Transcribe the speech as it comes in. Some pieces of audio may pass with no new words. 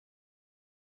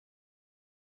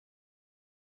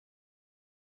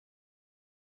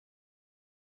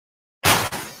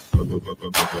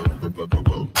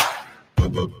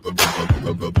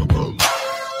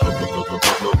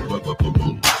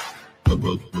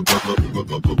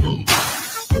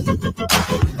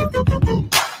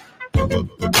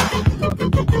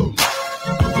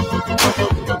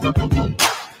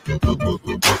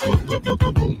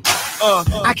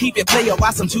I keep it player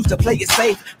while some choose to play it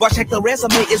safe. But check the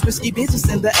resume, it's risky business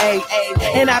in the A.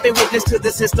 And I've been witness to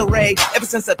this history ever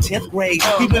since the 10th grade.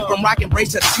 We went from rock and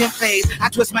brace to 10th phase. I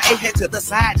twist my A head to the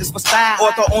side just for style.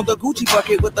 Or throw on the Gucci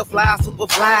bucket with the fly, super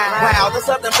fly. Wow, the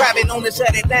Southern private known to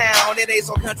shut it down. It ain't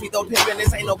so country though, pimpin',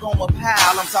 this ain't no Goma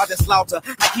pal. I'm Sergeant Slaughter.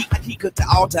 I keep cooked to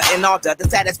altar and altar to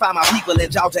satisfy my people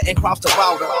in Georgia and cross the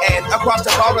border. And across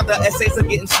the border, the essays are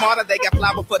getting smarter. They got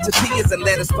flour for tortillas and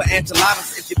lettuce for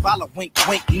enchiladas. If you follow, wink,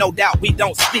 wink, no doubt we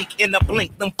don't speak in a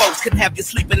blink. Them folks could have you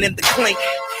sleeping in the clink.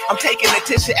 I'm taking the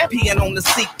tissue and peeing on the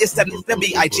seat. It's the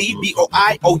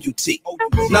BIGBOIOUT.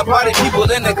 Now party people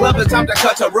in the club, it's time to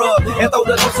cut a rug and throw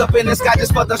the loose up in the sky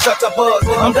just for the shutter buzz.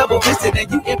 I'm double fisted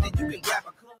and you empty, you can grab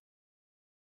a cup.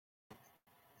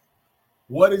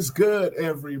 What is good,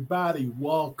 everybody?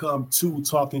 Welcome to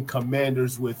Talking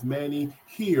Commanders with Manny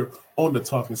here on the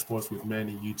Talking Sports with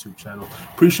Manny YouTube channel.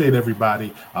 Appreciate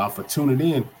everybody for tuning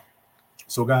in.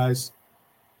 So, guys,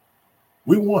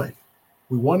 we won.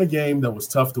 We won a game that was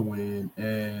tough to win,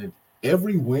 and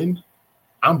every win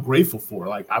I'm grateful for.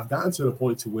 Like, I've gotten to the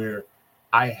point to where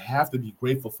I have to be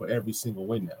grateful for every single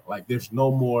win now. Like, there's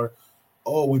no more,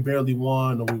 oh, we barely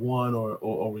won, or we won,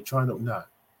 or we're trying to, nah.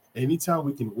 Anytime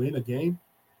we can win a game,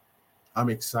 I'm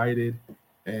excited,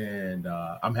 and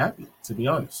I'm happy, to be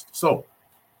honest. So,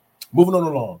 moving on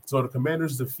along. So, the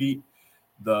Commanders defeat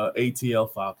the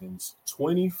ATL Falcons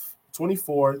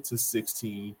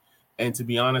 24-16. And to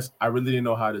be honest, I really didn't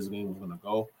know how this game was going to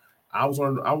go. I was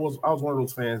one of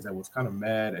those fans that was kind of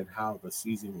mad at how the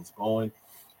season was going.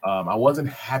 I wasn't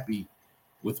happy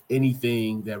with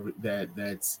anything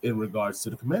that's in regards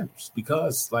to the Commanders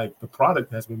because, like, the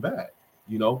product has been bad.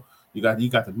 You know, you got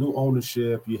the new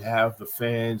ownership, you have the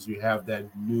fans, you have that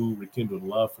new rekindled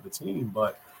love for the team,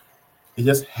 but it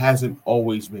just hasn't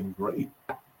always been great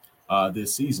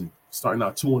this season. Starting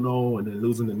out 2-0 and then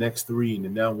losing the next three and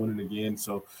then now winning again.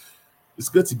 So it's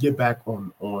good to get back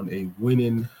on a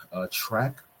winning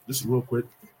track. Just real quick,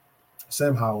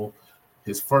 Sam Howell,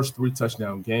 his first 3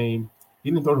 touchdown game.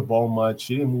 He didn't throw the ball much.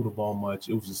 He didn't move the ball much.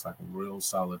 It was just like a real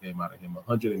solid game out of him.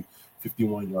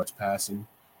 151 yards passing,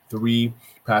 3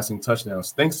 passing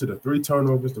touchdowns. Thanks to the 3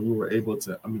 turnovers that we were able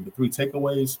to, the 3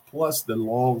 takeaways plus the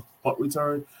long punt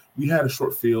return, we had a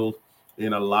short field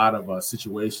in a lot of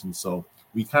situations. So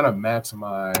we kind of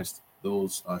maximized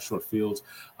those short fields.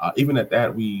 Even at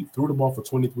that, we threw the ball for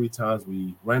 23 times.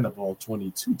 We ran the ball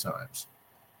 22 times.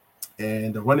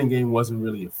 And the running game wasn't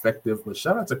really effective. But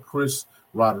shout out to Chris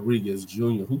Rodriguez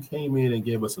Jr., who came in and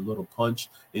gave us a little punch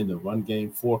in the run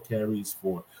game. 4 carries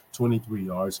for 23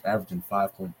 yards, averaging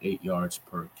 5.8 yards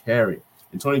per carry.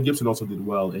 And Tony Gibson also did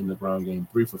well in the ground game,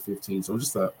 3 for 15. So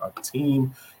just a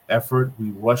team effort.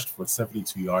 We rushed for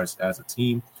 72 yards as a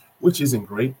team, which isn't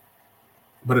great.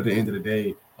 But at the end of the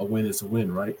day, a win is a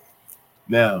win, right?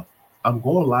 Now, I'm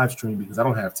going live stream because I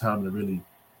don't have time to really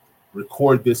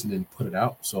record this and then put it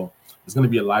out. So it's going to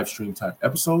be a live stream type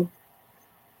episode.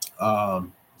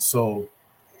 So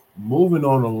moving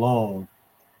on along,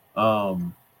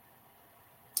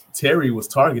 Terry was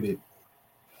targeted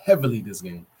heavily this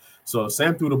game. So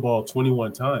Sam threw the ball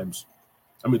 23 times,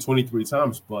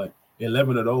 but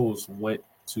 11 of those went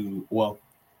to,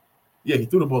 he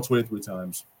threw the ball 23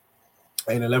 times.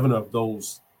 And 11 of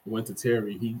those went to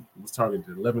Terry. He was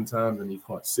targeted 11 times, and he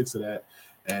caught 6 of that.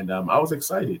 And I was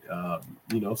excited,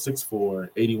 6 for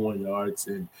 81 yards.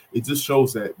 And it just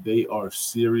shows that they are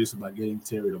serious about getting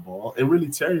Terry the ball. And really,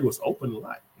 Terry was open a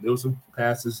lot. There were some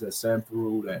passes that Sam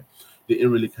threw that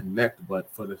didn't really connect. But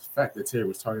for the fact that Terry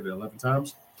was targeted 11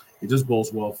 times, it just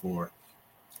bodes well for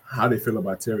how they feel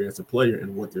about Terry as a player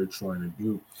and what they're trying to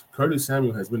do. Curtis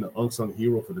Samuel has been an unsung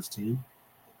hero for this team.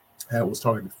 Was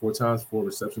targeted 4 times, 4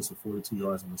 receptions for 42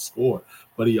 yards on the score.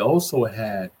 But he also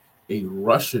had a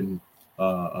rushing,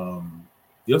 I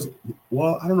don't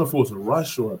know if it was a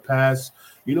rush or a pass.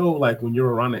 You know, like when you're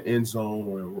around the end zone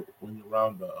or when you're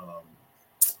around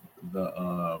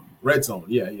the red zone.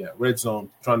 Red zone,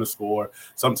 trying to score.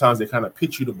 Sometimes they kind of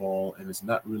pitch you the ball, and it's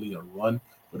not really a run,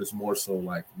 but it's more so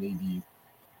like maybe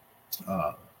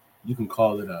you can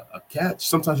call it a catch.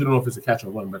 Sometimes you don't know if it's a catch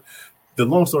or run, but the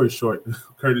long story short,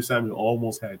 Curtis Samuel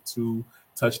almost had 2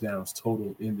 touchdowns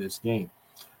total in this game.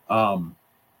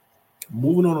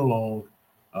 Moving on along,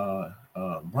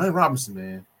 Brian Robinson,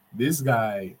 man, this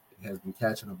guy, has been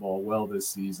catching the ball well this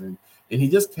season, and he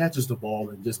just catches the ball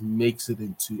and just makes it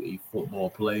into a football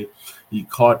play. He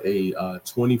caught a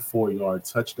 24-yard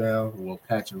touchdown,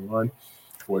 catch and run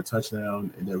for a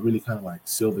touchdown, and that really kind of like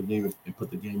sealed the game and put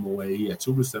the game away. He had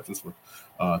 2 receptions for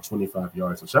 25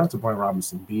 yards. So shout out to Brian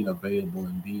Robinson being available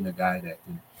and being a guy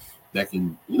that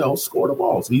can score the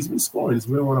ball. So he's been scoring. He's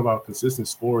been one of our consistent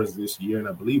scorers this year, and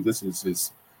I believe this is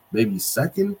his maybe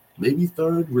second, maybe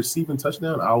third receiving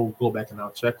touchdown. I'll go back and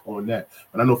I'll check on that.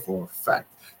 But I know for a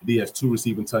fact that he has 2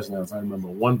 receiving touchdowns. I remember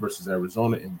one versus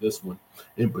Arizona and this one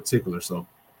in particular. So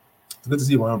it's good to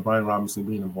see Brian Robinson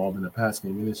being involved in the pass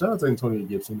game. And then shout out to Antonio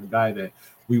Gibson, the guy that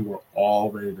we were all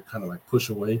ready to kind of like push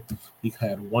away. He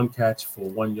had 1 catch for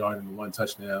 1 yard and 1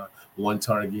 touchdown, 1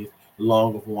 target,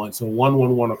 long of 1. So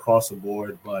 1-1-1 across the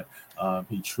board. But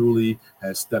he truly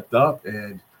has stepped up.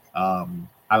 And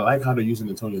I like how they're using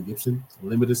Antonio Gibson,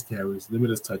 limit his carries, limit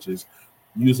his touches,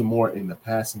 use him more in the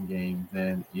passing game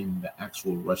than in the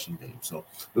actual rushing game. So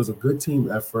it was a good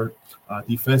team effort.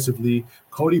 Defensively,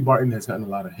 Cody Barton has gotten a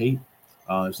lot of hate.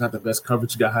 He's not the best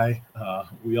coverage guy.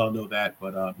 We all know that,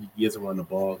 but he is around the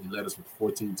ball. He led us with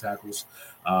 14 tackles.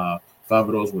 5 of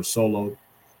those were solo.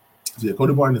 So yeah,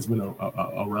 Cody Barton has been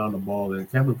around the ball. And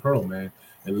Cameron Curl, man,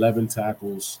 11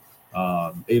 tackles.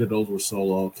 8 of those were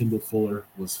solo. Kendall Fuller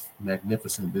was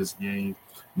magnificent this game.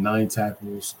 9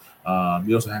 tackles.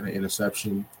 He also had an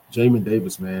interception. Jamin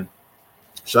Davis, man,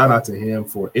 shout out to him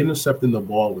for intercepting the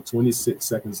ball with 26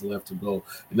 seconds left to go.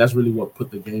 And that's really what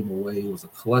put the game away. It was a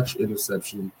clutch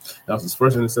interception. That was his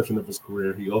first interception of his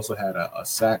career. He also had a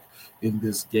sack in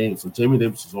this game. So Jamin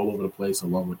Davis was all over the place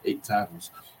along with 8 tackles.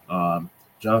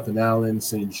 Jonathan Allen,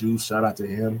 St. Jude, shout out to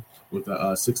him with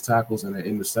 6 tackles and an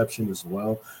interception as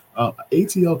well.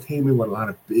 ATL came in with a lot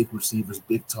of big receivers,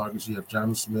 big targets. You have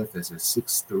John Smith as a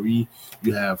 6'3".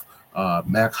 You have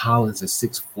Mac Hollins at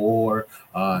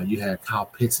 6'4". You had Kyle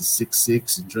Pitts at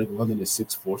 6'6", and Drake London at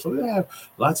 6'4". So they have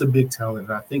lots of big talent,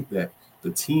 and I think that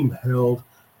the team held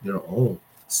their own.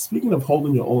 Speaking of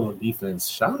holding your own on defense,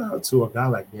 shout out to a guy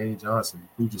like Danny Johnson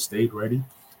who just stayed ready.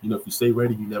 If you stay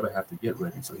ready, you never have to get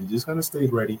ready. So he just kind of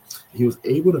stayed ready. He was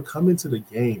able to come into the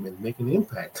game and make an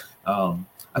impact.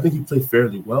 I think he played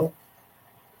fairly well.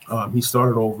 He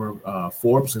started over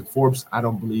Forbes, and Forbes, I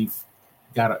don't believe,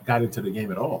 got into the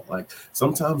game at all. Like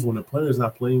sometimes when a player is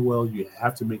not playing well, you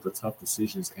have to make the tough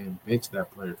decisions and bench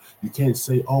that player. You can't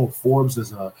say, "Oh, Forbes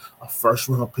is a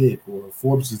first-round pick," or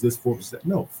 "Forbes is this, Forbes is that."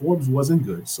 No, Forbes wasn't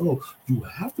good, so you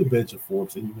have to bench a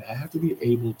Forbes, and you have to be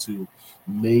able to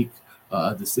make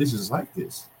decisions like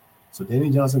this. So Danny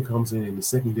Johnson comes in, and the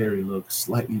secondary looks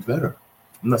slightly better.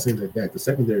 I'm not saying that the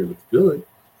secondary looks good.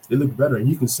 They look better, and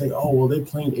you can say, "Oh, well, they're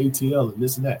playing ATL and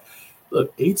this and that."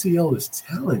 Look, ATL is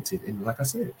talented, and like I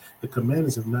said, the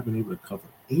Commanders have not been able to cover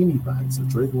anybody. So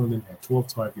Drake London had 12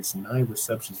 targets, 9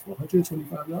 receptions for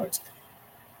 125 yards.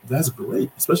 That's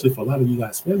great, especially for a lot of you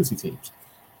guys' fantasy teams.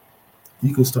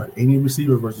 You can start any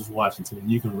receiver versus Washington,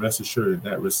 and you can rest assured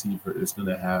that receiver is going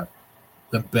to have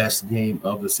the best game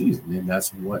of the season, and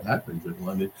that's what happened. Drake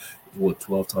London with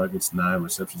 12 targets, 9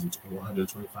 receptions, and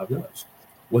 125 yards.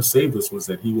 What saved us was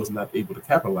that he was not able to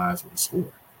capitalize with a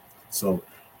score. So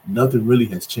nothing really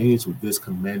has changed with this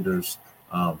Commanders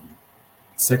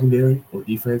secondary or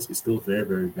defense. It's still very,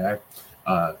 very bad.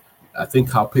 I think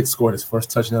Kyle Pitts scored his first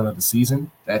touchdown of the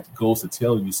season. That goes to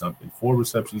tell you something. 4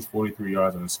 receptions, 43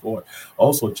 yards on the score.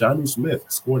 Also, Jonnu Smith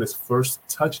scored his first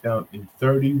touchdown in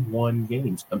 31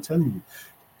 games. I'm telling you,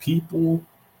 people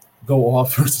go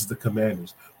off versus the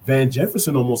Commanders. Van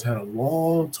Jefferson almost had a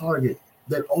long target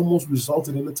that almost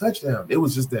resulted in a touchdown. It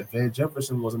was just that Van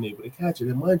Jefferson wasn't able to catch it.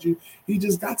 And mind you, he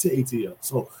just got to ATL.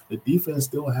 So the defense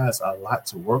still has a lot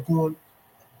to work on,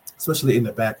 especially in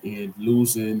the back end.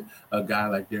 Losing a guy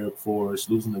like Derek Forrest,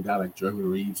 losing a guy like Jeremy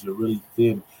Reeves, you're really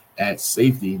thin at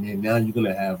safety. And then now you're going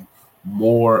to have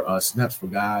more snaps for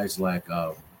guys like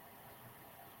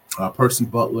Percy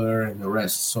Butler and the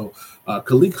rest. So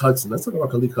Khaleke Hudson, let's talk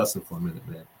about Khaleke Hudson for a minute,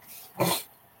 man.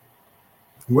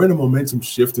 Where the momentum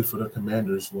shifted for the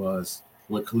Commanders was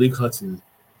when Khaleke Hudson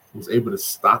was able to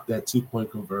stop that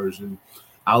 2-point conversion.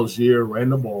 Algier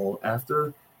ran the ball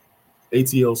after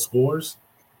ATL scores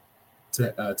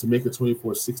to make it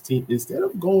 24-16. Instead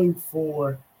of going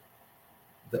for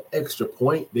the extra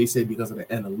point, they say because of the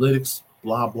analytics,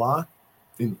 blah, blah,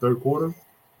 in the third quarter.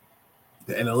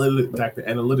 The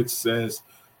analytics says,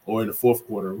 or in the fourth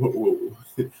quarter,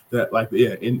 that like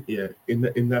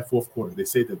in that fourth quarter, they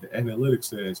say that the analytics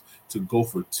says to go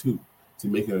for 2 to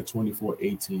make it a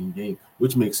 24-18 game,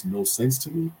 which makes no sense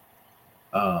to me.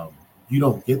 You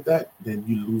don't get that, then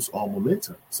you lose all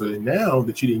momentum. So now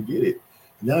that you didn't get it,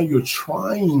 Now you're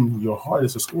trying your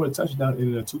hardest to score a touchdown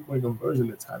in a 2-point conversion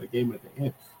to tie the game at the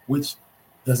end, which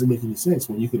doesn't make any sense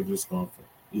when you could have just gone for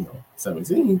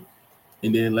 17,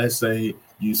 and then let's say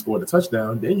you scored a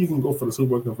touchdown, then you can go for the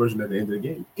 2-point conversion at the end of the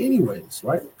game, anyways,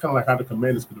 right? Kind of like how the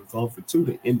Commanders could have gone for 2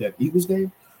 to end that Eagles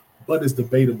game, but it's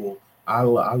debatable. I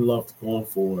loved going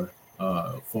for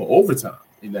overtime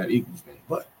in that Eagles game,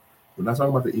 but we're not talking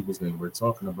about the Eagles game. We're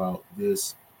talking about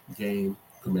this game,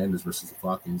 Commanders versus the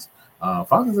Falcons.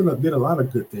 Falcons did a lot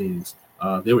of good things.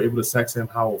 They were able to sack Sam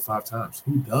Howell 5 times.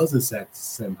 Who doesn't sack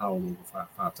Sam Howell over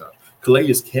five times?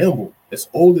 Calais Campbell, as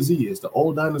old as he is, the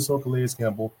old dinosaur Calais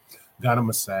Campbell, got him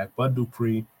a sack. Bud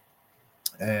Dupree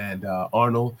and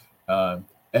Arnold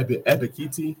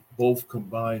Ebikiti both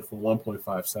combined for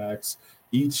 1.5 sacks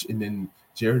each, and then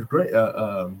Grady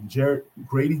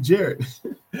Jarrett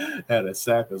had a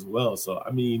sack as well. So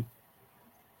I mean,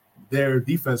 their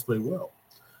defense played well.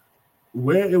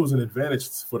 Where it was an advantage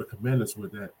for the Commanders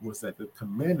was that the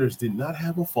Commanders did not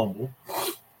have a fumble,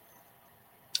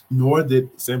 nor did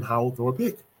Sam Howell throw a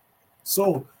pick.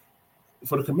 So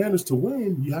for the Commanders to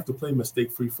win, you have to play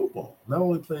mistake-free football. Not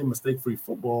only playing mistake-free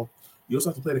football, you also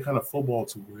have to play the kind of football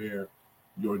to where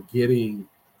you're getting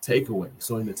takeaway.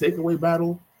 So in the takeaway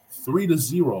battle,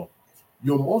 3-0,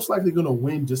 you're most likely going to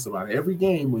win just about every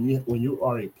game when you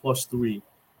are a +3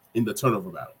 in the turnover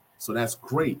battle. So that's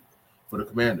great for the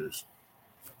Commanders.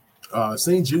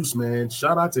 St. Juice, man,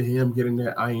 shout out to him getting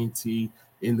that INT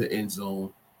in the end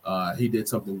zone. He did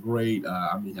something great.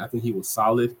 I think he was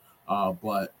solid.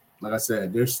 But like I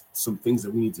said, there's some things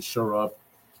that we need to shore up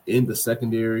in the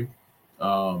secondary.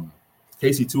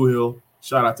 Casey Toohill,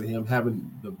 shout out to him,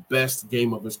 having the best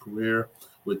game of his career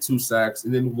with 2 sacks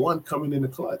and then 1 coming in the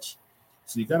clutch.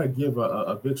 So you got to give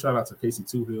a big shout out to Casey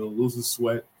Toohill, losing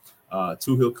sweat.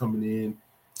 Toohill coming in,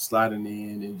 sliding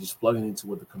in, and just plugging into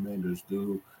what the Commanders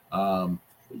do.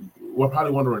 We're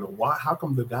probably wondering how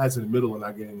come the guys in the middle are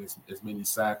not getting as many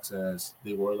sacks as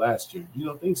they were last year.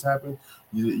 Things happen.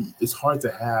 It's hard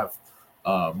to have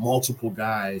multiple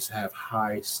guys have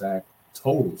high sack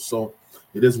totals. So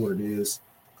it is what it is.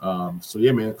 So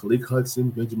yeah, man, Khalid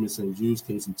Hudson, Benjamin St. Juice,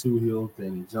 Casey Toohill,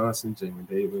 Danny Johnson, Jamin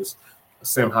Davis,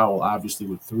 Sam Howell, obviously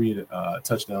with 3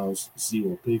 touchdowns,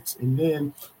 0 picks, and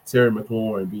then Terry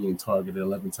McLaurin being targeted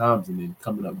 11 times and then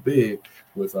coming up big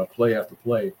with play after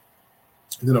play.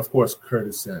 And then, of course,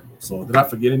 Curtis Samuel. So did I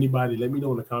forget anybody? Let me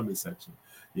know in the comment section.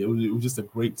 It was just a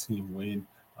great team win.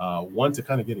 One to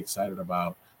kind of get excited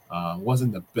about.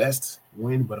 Wasn't the best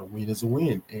win, but a win is a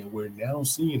win. And we're now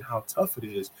seeing how tough it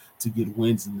is to get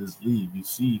wins in this league. You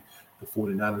see the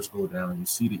 49ers go down. You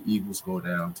see the Eagles go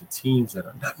down to teams that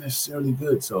are not necessarily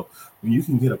good. So when you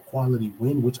can get a quality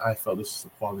win, which I felt this is a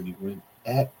quality win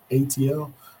at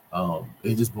ATL,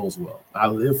 it just bodes well. I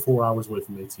live 4 hours away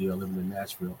from ATL, living in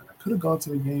Nashville, and I could have gone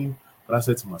to the game, but I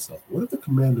said to myself, what if the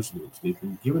Commanders lose? They've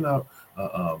been giving out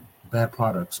bad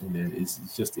products, and then it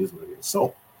just is what it is.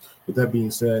 So with that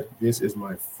being said, this is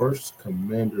my first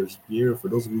Commanders gear. For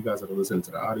those of you guys that are listening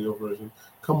to the audio version,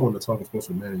 come on the Talking Sports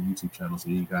with Man YouTube channel so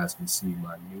you guys can see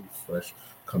my new, fresh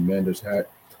Commanders hat.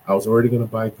 I was already going to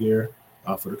buy gear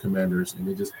for the Commanders, and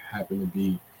it just happened to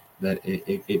be that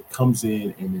it comes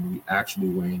in and then we actually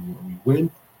win. When we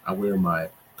win, I wear my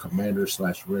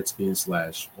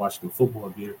Commander/Redskins/Washington football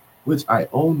gear, which I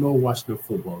own no Washington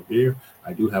football gear.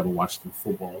 I do have a Washington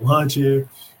football lawn chair.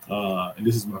 And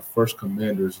this is my first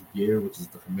Commanders gear, which is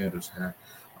the Commanders hat.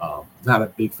 Not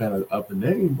a big fan of the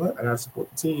name, but I got to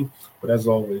support the team. But as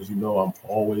always, I'm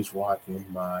always rocking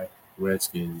my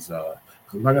Redskins. Because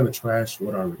I'm not going to trash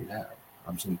what I already have.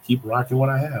 I'm just going to keep rocking what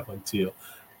I have until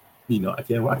I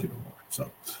can't rock it anymore. So,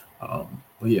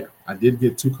 but yeah, I did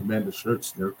get 2 Commander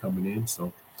shirts. They're coming in,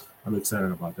 so I'm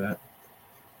excited about that.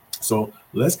 So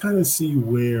let's kind of see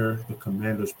where the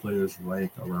Commanders players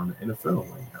rank around the NFL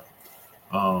right now.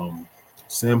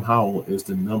 Sam Howell is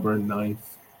the number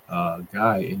 9th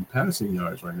guy in passing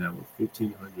yards right now with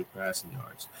 1,500 passing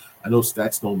yards. I know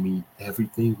stats don't mean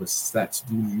everything, but stats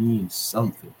do mean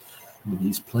something.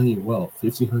 He's playing well,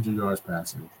 1,500 yards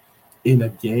passing in a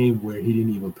game where he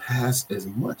didn't even pass as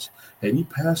much. Had he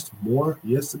passed more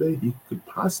yesterday, he could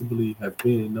possibly have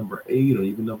been number 8 or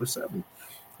even number 7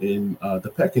 in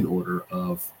the pecking order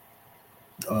of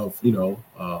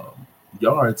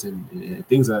yards and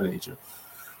things of that nature.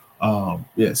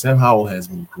 Sam Howell has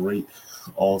been great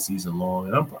all season long,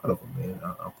 and I'm proud of him, man.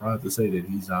 I'm proud to say that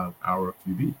he's our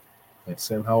QB. And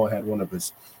Sam Howell had one of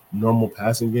his normal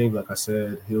passing games. Like I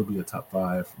said, he'll be a top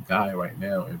 5 guy right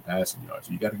now in passing yards.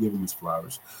 So you got to give him his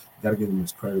flowers. You got to give him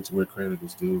his credit to where credit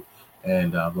is due.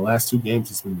 And the last 2 games,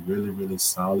 he's been really, really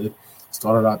solid.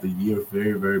 Started out the year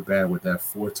very, very bad with that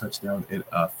 4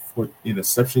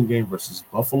 interception game versus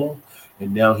Buffalo,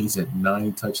 and now he's at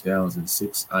 9 touchdowns and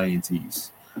 6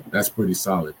 INTs. That's pretty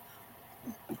solid.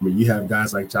 I mean, you have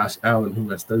guys like Josh Allen who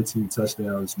has 13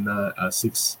 touchdowns,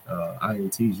 6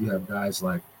 INTs. You have guys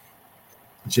like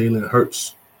Jalen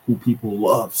Hurts, who people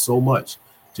love so much.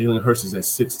 Jalen Hurts is at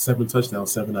 7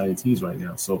 touchdowns, 7 INTs right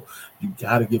now. So you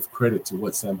got to give credit to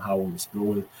what Sam Howell is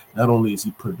doing. Not only is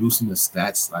he producing the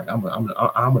stats, like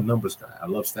I'm a numbers guy. I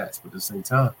love stats, but at the same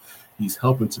time, he's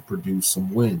helping to produce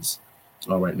some wins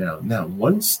right now. Now,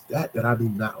 one stat that I do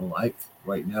not like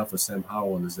right now for Sam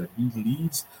Howell is that he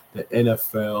leads the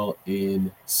NFL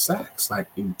in sacks, like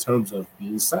in terms of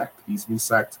being sacked. He's been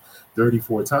sacked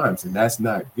 34 times, and that's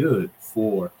not good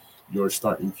for your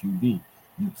starting QB.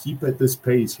 You keep at this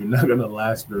pace, you're not going to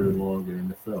last very long in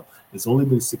the NFL. It's only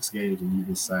been 6 games, and you've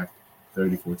been sacked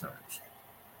 34 times.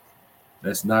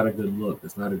 That's not a good look.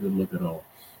 That's not a good look at all.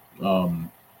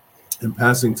 In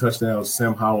passing touchdowns,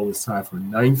 Sam Howell is tied for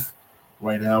 9th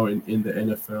right now in the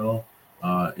NFL.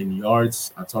 In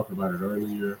yards, I talked about it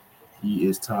earlier. He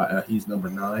is he's number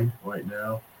 9 right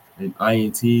now. In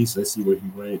INTs, let's see where he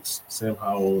ranks. Sam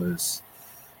Howell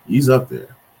he's up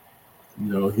there.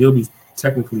 You know, he'll be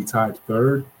technically tied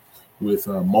 3rd with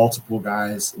multiple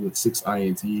guys with 6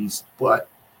 INTs, but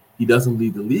he doesn't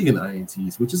lead the league in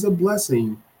INTs, which is a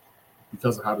blessing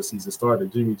because of how the season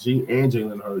started. Jimmy G and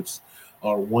Jalen Hurts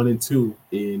are 1 and 2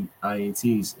 in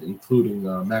INTs,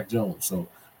 including Mac Jones. So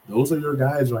those are your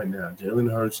guys right now,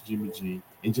 Jalen Hurts, Jimmy G,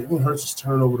 and Jalen Hurts is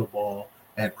turning over the ball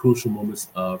at crucial moments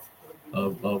of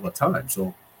a time.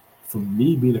 So for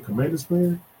me being a Commanders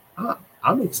fan,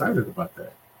 I'm excited about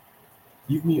that.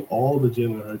 Give me all the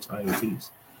Jalen Hurts INTs.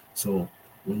 So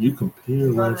when you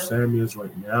compare where Sam is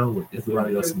right now with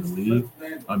everybody else in the league,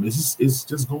 it's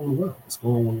just going well. It's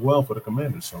going well for the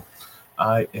Commanders. So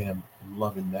I am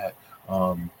loving that.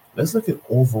 Let's look at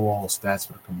overall stats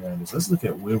for the Commanders. Let's look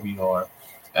at where we are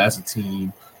as a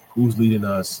team, who's leading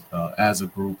us as a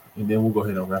group, and then we'll go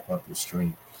ahead and wrap up this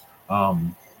stream.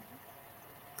 Right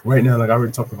now, like I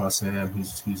already talked about Sam,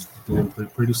 he's doing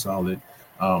pretty solid.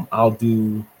 I'll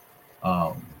do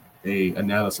a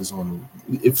analysis on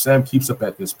if Sam keeps up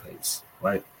at this pace,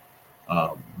 right?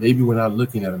 Maybe we're not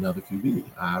looking at another QB.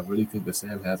 I really think that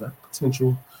Sam has a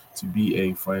potential to be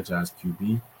a franchise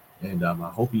QB, and I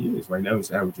hope he is. Right now, he's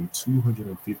averaging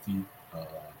 250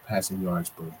 passing yards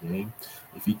per game.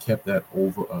 If he kept that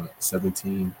over a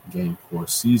 17-game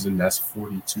course season, that's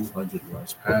 4,200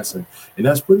 yards passing, and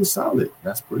that's pretty solid.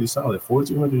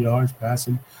 4,200 yards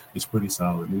passing is pretty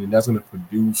solid, and that's going to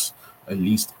produce at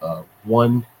least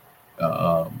one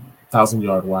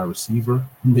 1,000-yard wide receiver,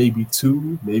 maybe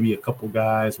 2, maybe a couple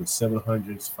guys with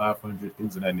 700s, 500,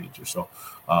 things of that nature. So,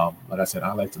 like I said,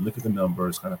 I like to look at the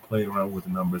numbers, kind of play around with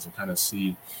the numbers, and kind of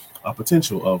see a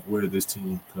potential of where this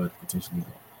team could potentially go.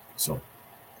 So,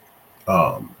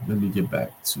 let me get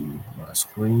back to my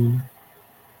screen.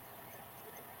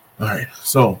 All right,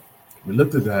 so we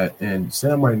looked at that, and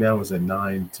Sam right now is at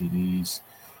 9 TDs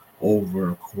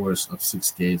over a course of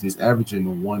 6 games. He's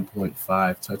averaging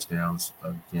 1.5 touchdowns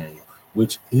a game,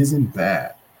 which isn't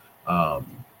bad.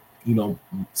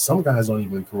 Some guys don't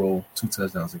even throw 2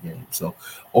 touchdowns a game. So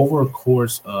over a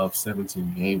course of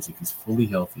 17 games, if he's fully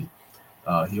healthy,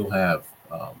 he'll have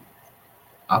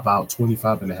about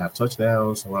 25.5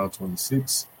 touchdowns, around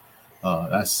 26.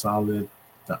 That's solid.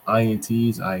 The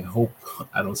INTs, I hope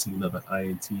I don't see another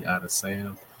INT out of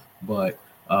Sam, but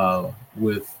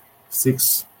with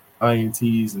 6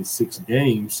 INTs in 6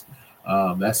 games,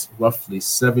 that's roughly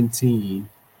 17.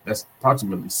 That's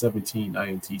approximately 17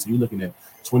 INTs. So you're looking at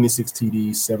 26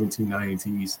 TDs, 17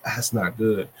 INTs. That's not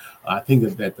good. I think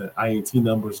that the INT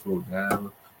numbers go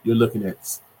down. You're looking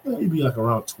at maybe like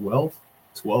around 26,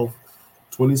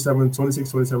 27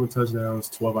 touchdowns,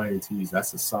 12 INTs.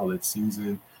 That's a solid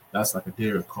season. That's like a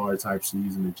Derek Carr type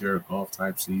season, a Jared Goff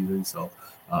type season. So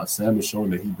Sam is showing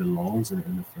that he belongs in the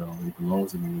NFL. He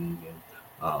belongs in the league,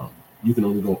 and you can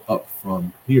only go up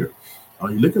from here.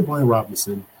 You look at Brian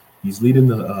Robinson. He's leading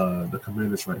the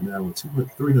Commanders right now with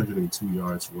 302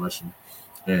 yards rushing,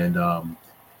 and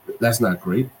that's not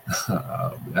great.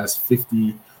 That's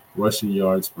 50 rushing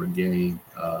yards per game.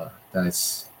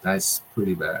 That's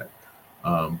pretty bad.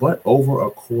 But over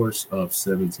a course of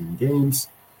 17 games,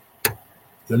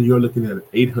 then you're looking at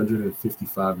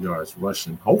 855 yards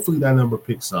rushing. Hopefully that number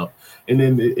picks up. And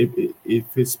then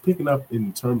if it's picking up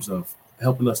in terms of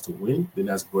helping us to win, then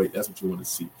that's great. That's what you want to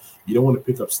see. You don't want to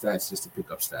pick up stats just to pick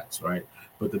up stats, right?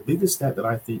 But the biggest stat that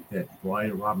I think that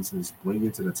Brian Robinson is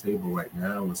bringing to the table right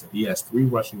now is that he has 3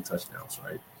 rushing touchdowns,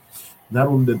 right? Not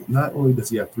only does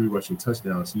he have 3 rushing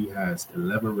touchdowns, he has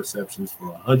 11 receptions for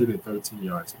 113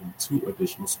 yards and 2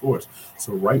 additional scores.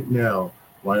 So right now,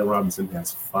 Ryan Robinson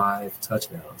has 5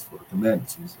 touchdowns for the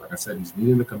Commanders. Like I said, he's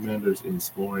leading the Commanders in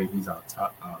scoring. He's our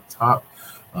top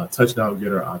touchdown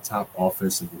getter, our top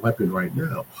offensive weapon right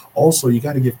now. Also, you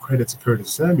got to give credit to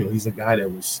Curtis Samuel. He's a guy that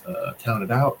was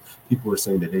counted out. People were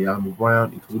saying that De'Ami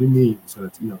Brown, including me, was going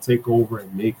to take over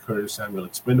and make Curtis Samuel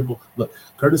expendable. Look,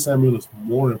 Curtis Samuel is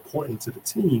more important to the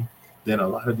team than a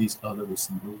lot of these other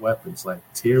receiver weapons. Like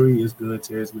Terry is good.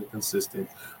 Terry's been consistent.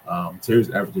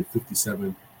 Terry's averaging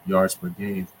 57 yards per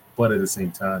game. But at the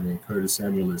same time, man, Curtis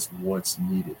Samuel is what's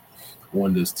needed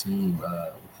on this team.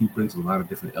 He brings a lot of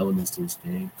different elements to his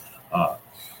game. But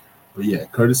yeah,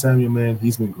 Curtis Samuel, man,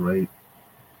 he's been great.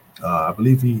 I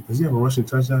believe does he have a rushing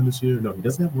touchdown this year? No, he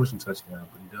doesn't have a rushing touchdown,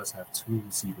 but he does have 2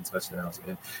 receiving touchdowns.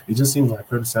 And it just seems like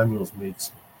Curtis Samuel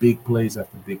makes big plays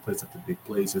after big plays after big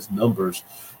plays. His numbers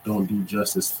don't do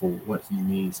justice for what he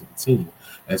means to the team,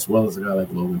 as well as a guy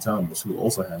like Logan Thomas, who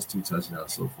also has 2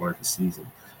 touchdowns so far this season.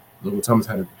 Logan Thomas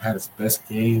had his best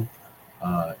game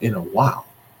in a while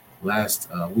last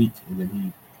week, and then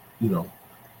he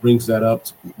brings that up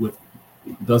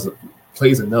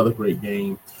plays another great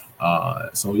game.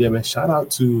 So yeah, man, shout out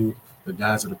to the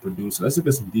guys that are producing. Let's look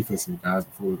at some defensive guys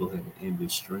before we go ahead and end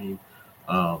this stream.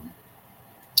 But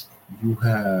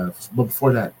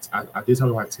before that, I did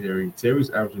talk about Terry. Terry's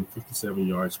averaging 57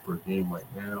 yards per game right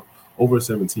now. Over a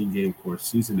 17-game course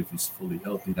season, if he's fully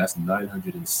healthy, that's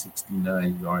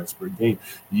 969 yards per game.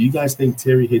 Do you guys think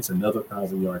Terry hits another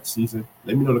 1,000-yard season?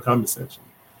 Let me know in the comment section.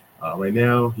 Right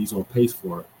now, he's on pace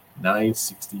for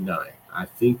 969. I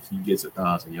think he gets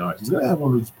 1,000 yards. He's going to have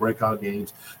one of these breakout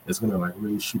games that's going to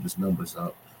really shoot his numbers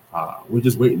up. We're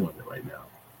just waiting on it right now.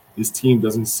 This team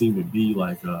doesn't seem to be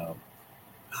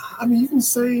you can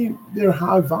say they're a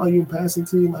high-volume passing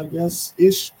team, I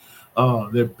guess-ish.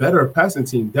 They're better passing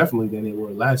team, definitely, than they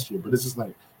were last year. But it's just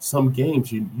like some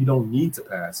games you don't need to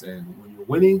pass. And when you're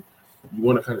winning, you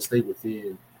want to kind of stay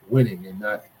within winning and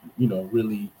not,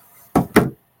 really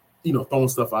throwing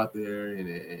stuff out there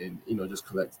and just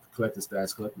collecting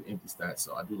stats, collecting empty stats.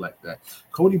 So I do like that.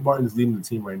 Cody Barton is leading the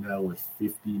team right now with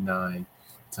 59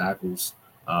 tackles.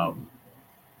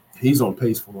 He's on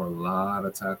pace for a lot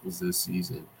of tackles this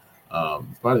season.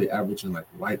 He's probably averaging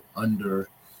right under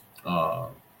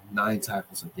 9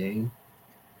 tackles a game.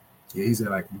 Yeah, he's at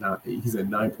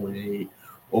 9.8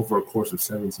 over a course of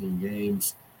 17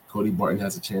 games. Cody Barton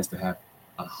has a chance to have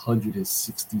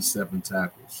 167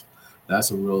 tackles.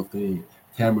 That's a real thing.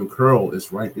 Cameron Curl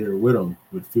is right there with him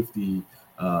with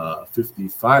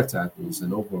 55 tackles,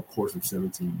 and over a course of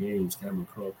 17 games, Cameron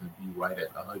Curl could be right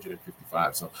at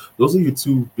 155. So those are your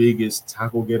 2 biggest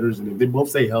tackle getters, and if they both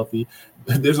stay healthy,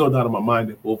 there's no doubt in my mind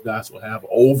that both guys will have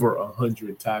over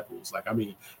 100 tackles.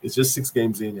 It's just 6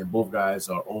 games in, and both guys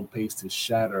are on pace to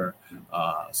shatter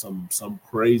some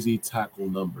crazy tackle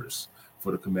numbers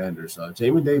for the Commanders.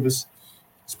 Jamin Davis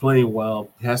is playing well.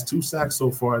 He has 2 sacks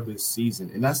so far this season,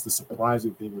 and that's the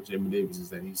surprising thing with Jamin Davis is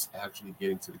that he's actually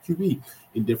getting to the QB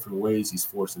in different ways. He's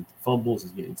forcing fumbles. He's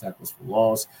getting tackles for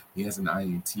loss. He has an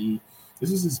INT.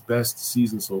 This is his best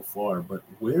season so far, but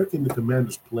where can the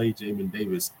Commanders play Jamin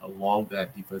Davis along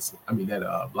that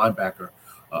linebacker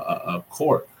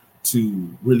court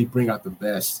to really bring out the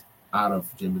best out of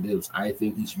Jamin Davis? I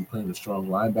think he should be playing a strong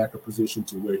linebacker position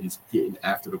to where he's getting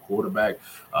after the quarterback,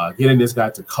 getting this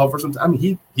guy to cover some.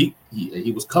 He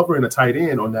was covering a tight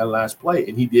end on that last play,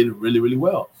 and he did it really, really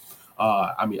well.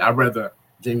 I'd rather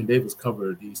Jamin Davis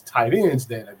cover these tight ends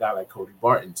than a guy like Cody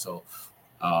Barton. So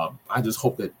I just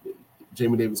hope that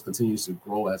Jamin Davis continues to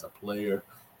grow as a player.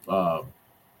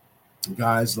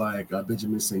 Guys like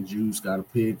Benjamin St. Jude's got a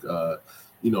pick.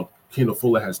 Kendall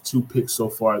Fuller has 2 picks so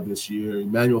far this year.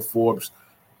 Emmanuel Forbes,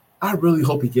 I really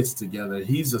hope he gets it together.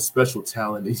 He's a special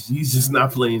talent. He's just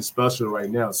not playing special right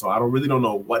now. So I don't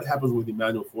know what happens with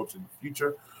Emmanuel Forbes in the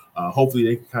future. Hopefully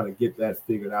they can kind of get that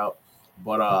figured out.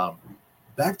 But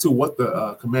back to what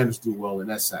the Commanders do well, and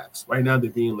that's sacks. Right now they're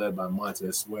being led by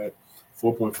Montez Sweat,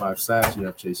 4.5 sacks. You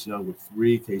have Chase Young with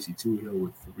 3, Casey Toohill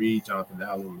with 3, Jonathan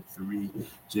Allen with 3,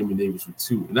 Jimmy Davis with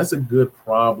 2. And that's a good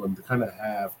problem to kind of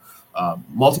have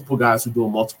multiple guys who are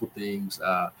doing multiple things.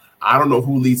 I don't know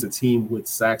who leads the team with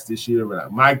sacks this year,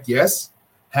 but my guess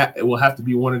it will have to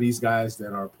be one of these guys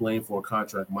that are playing for a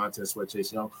contract, Montez Sweat,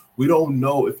 Chase Young. We don't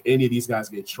know if any of these guys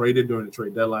get traded during the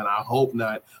trade deadline. I hope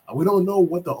not. We don't know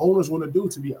what the owners want to do,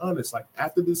 to be honest.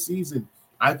 After this season,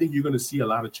 I think you're going to see a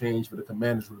lot of change for the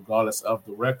Commanders regardless of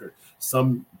the record.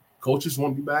 Some coaches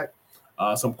won't be back.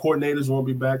 Some coordinators won't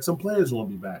be back. Some players won't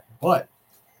be back. But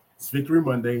it's Victory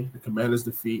Monday. The Commanders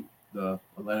defeat the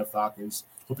Atlanta Falcons.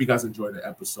 Hope you guys enjoyed the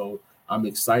episode. I'm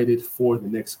excited for the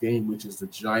next game, which is the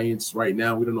Giants. Right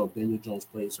now, we don't know if Daniel Jones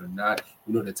plays or not.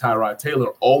 We know that Tyrod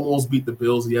Taylor almost beat the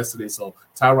Bills yesterday, so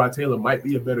Tyrod Taylor might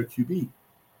be a better QB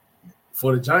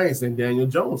for the Giants than Daniel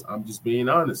Jones. I'm just being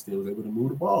honest. They was able to move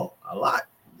the ball a lot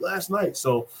last night.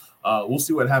 So we'll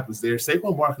see what happens there.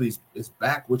 Saquon Barkley is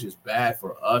back, which is bad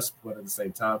for us, but at the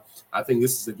same time, I think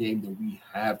this is a game that we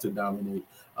have to dominate.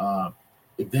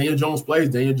 If Daniel Jones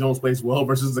plays well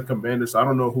versus the Commanders. So I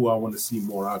don't know who I want to see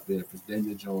more out there, if it's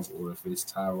Daniel Jones or if it's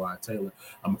Tyrod Taylor.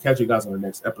 I'm going to catch you guys on the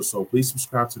next episode. Please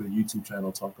subscribe to the YouTube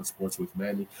channel, Talking Sports with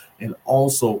Manny. And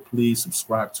also, please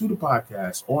subscribe to the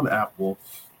podcast on Apple,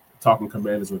 Talking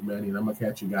Commanders with Manny. And I'm going to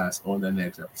catch you guys on the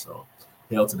next episode.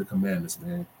 Hail to the Commanders,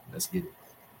 man. Let's get it.